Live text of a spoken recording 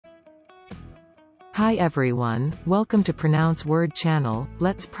Hi everyone, welcome to Pronounce Word channel.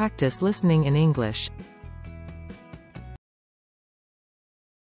 Let's practice listening in English.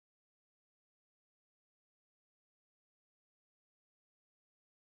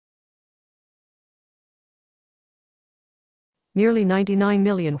 Nearly 99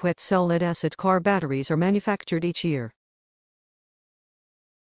 million wet cell lead-acid car batteries are manufactured each year.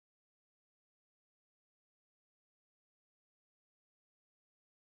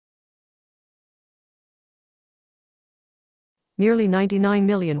 Nearly 99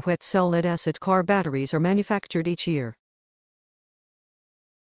 million wet cell lead-acid car batteries are manufactured each year.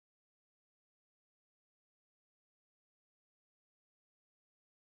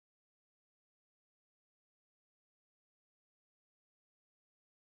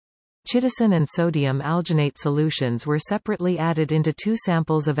 Chitosan and sodium alginate solutions were separately added into 2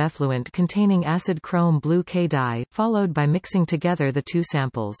 samples of effluent containing acid chrome blue K dye, followed by mixing together the 2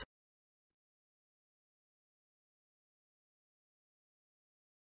 samples.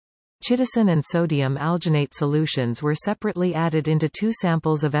 Chitosan and sodium alginate solutions were separately added into 2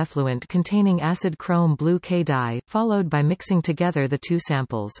 samples of effluent containing acid chrome blue K dye, followed by mixing together the 2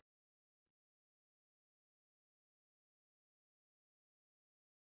 samples.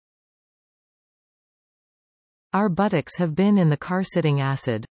 Our buttocks have been in the car sitting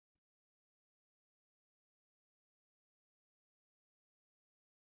acid.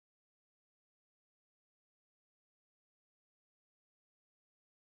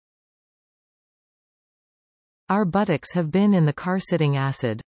 Our buttocks have been in the car sitting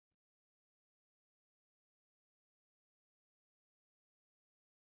acid.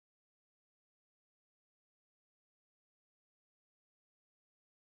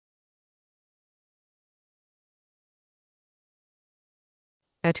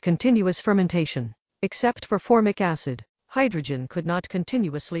 At continuous fermentation, except for formic acid, hydrogen could not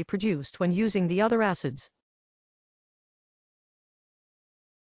continuously produced when using the other acids.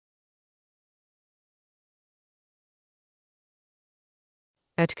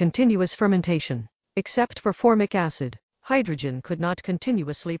 At continuous fermentation, except for formic acid, hydrogen could not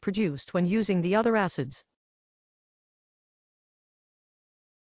continuously produced when using the other acids.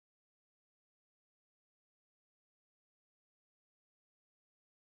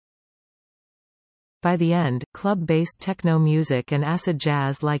 By the end, club-based techno music and acid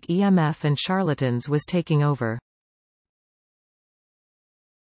jazz like EMF and Charlatans was taking over.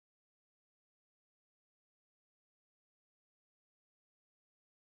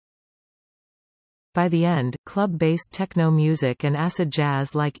 By the end, club-based techno music and acid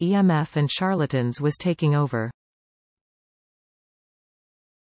jazz like EMF and Charlatans was taking over.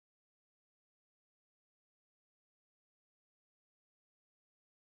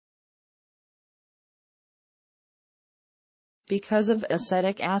 Because of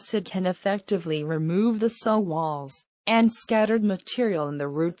acetic acid can effectively remove the cell walls and scattered material in the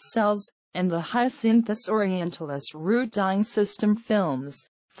root cells, and the hyacinthus orientalis root dyeing system films.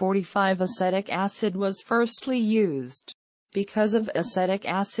 45 acetic acid was firstly used. Because of acetic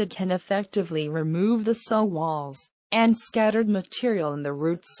acid can effectively remove the cell walls and scattered material in the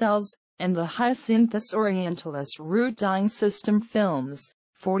root cells, and the hyacinthus orientalis root dyeing system films.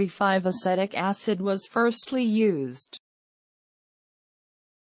 45 acetic acid was firstly used.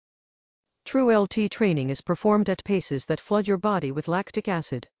 True LT training is performed at paces that flood your body with lactic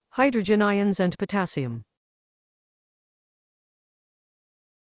acid, hydrogen ions and potassium.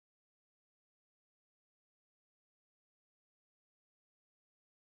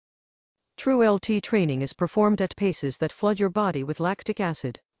 True LT training is performed at paces that flood your body with lactic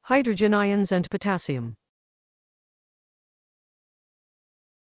acid, hydrogen ions and potassium.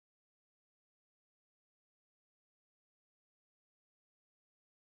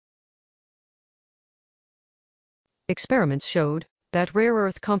 Experiments showed that rare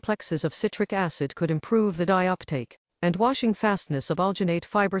earth complexes of citric acid could improve the dye uptake and washing fastness of alginate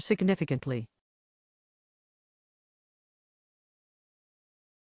fiber significantly.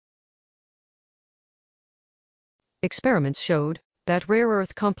 Experiments showed that rare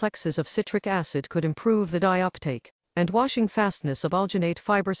earth complexes of citric acid could improve the dye uptake and washing fastness of alginate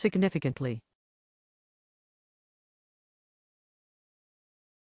fiber significantly.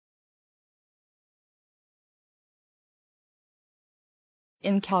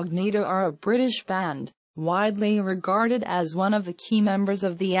 Incognito are a British band, widely regarded as one of the key members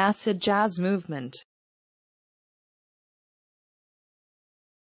of the acid jazz movement.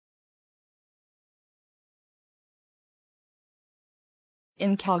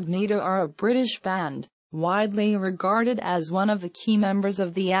 Incognito are a British band, widely regarded as one of the key members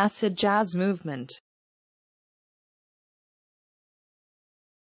of the acid jazz movement.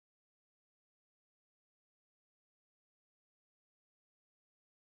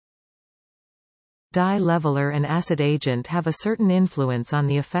 Dye leveler and acid agent have a certain influence on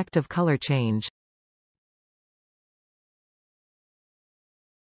the effect of color change.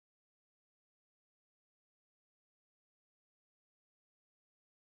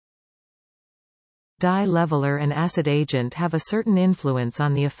 Dye leveler and acid agent have a certain influence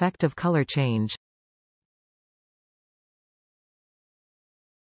on the effect of color change.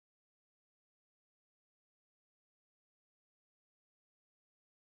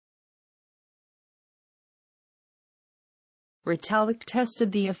 Retallick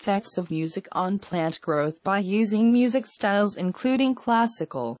tested the effects of music on plant growth by using music styles including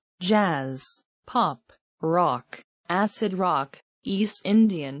classical, jazz, pop, rock, acid rock, East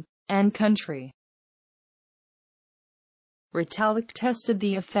Indian, and country. Retallick tested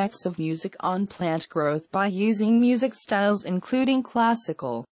the effects of music on plant growth by using music styles including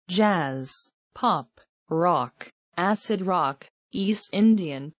classical, jazz, pop, rock, acid rock, East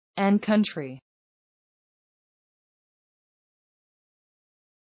Indian, and country.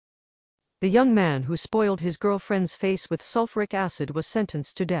 The young man who spoiled his girlfriend's face with sulfuric acid was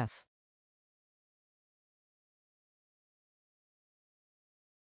sentenced to death.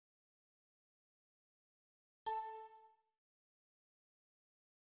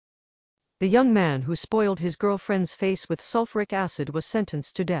 The young man who spoiled his girlfriend's face with sulfuric acid was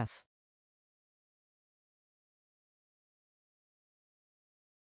sentenced to death.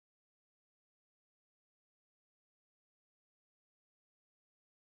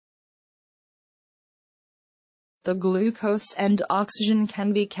 The glucose and oxygen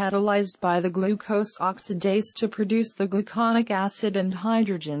can be catalyzed by the glucose oxidase to produce the gluconic acid and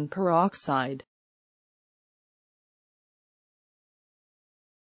hydrogen peroxide.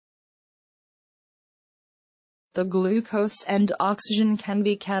 The glucose and oxygen can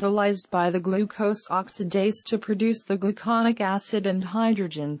be catalyzed by the glucose oxidase to produce the gluconic acid and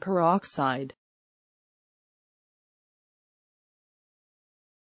hydrogen peroxide.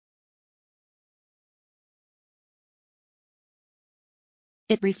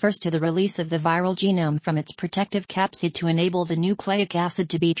 It refers to the release of the viral genome from its protective capsid to enable the nucleic acid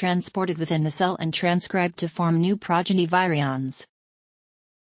to be transported within the cell and transcribed to form new progeny virions.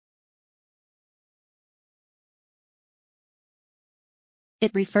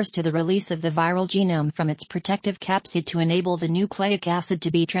 It refers to the release of the viral genome from its protective capsid to enable the nucleic acid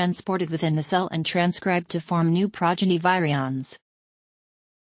to be transported within the cell and transcribed to form new progeny virions.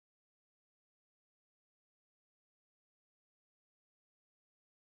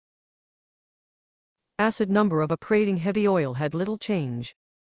 Acid number of operating heavy oil had little change.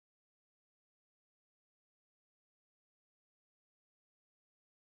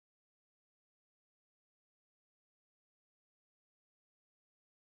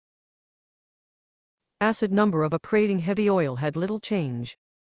 Acid number of operating heavy oil had little change.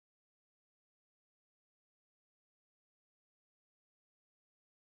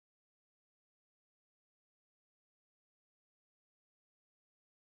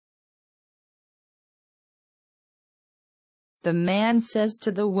 The man says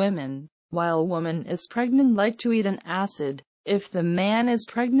to the women, while woman is pregnant like to eat an acid, if the man is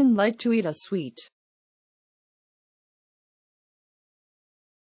pregnant like to eat a sweet.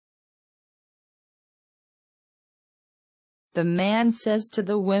 The man says to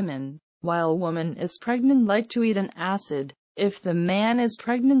the women, while woman is pregnant like to eat an acid, if the man is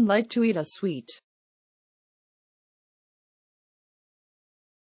pregnant like to eat a sweet.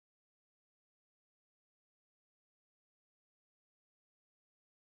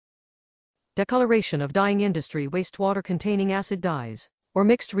 Decoloration of dyeing industry wastewater containing acid dyes, or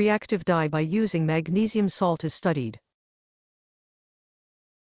mixed reactive dye by using magnesium salt is studied.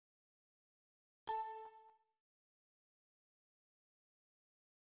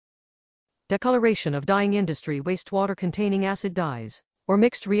 Decoloration of dyeing industry wastewater containing acid dyes, or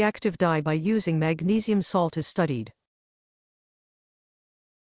mixed reactive dye by using magnesium salt is studied.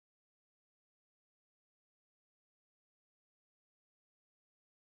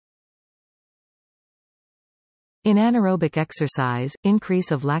 In anaerobic exercise,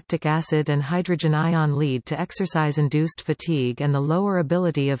 increase of lactic acid and hydrogen ion lead to exercise-induced fatigue and the lower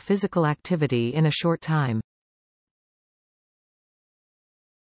ability of physical activity in a short time.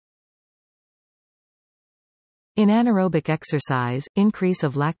 In anaerobic exercise, increase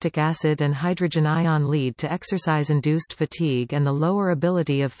of lactic acid and hydrogen ion lead to exercise-induced fatigue and the lower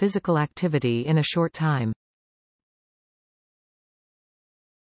ability of physical activity in a short time.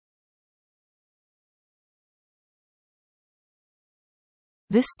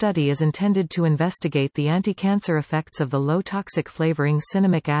 This study is intended to investigate the anti-cancer effects of the low-toxic flavoring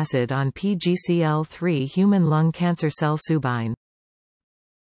cinnamic acid on PGCL3 human lung cancer cell subine.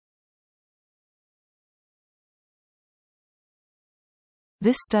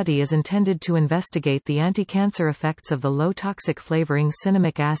 This study is intended to investigate the anti-cancer effects of the low-toxic flavoring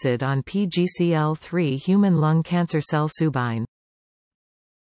cinnamic acid on PGCL3 human lung cancer cell subine.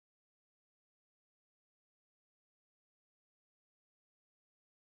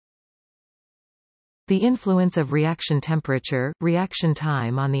 The influence of reaction temperature, reaction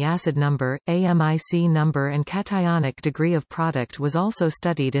time on the acid number, AMIC number and cationic degree of product was also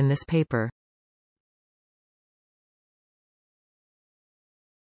studied in this paper.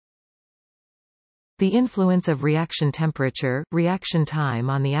 The influence of reaction temperature, reaction time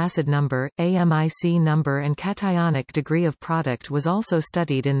on the acid number, AMIC number and cationic degree of product was also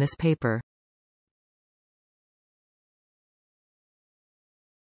studied in this paper.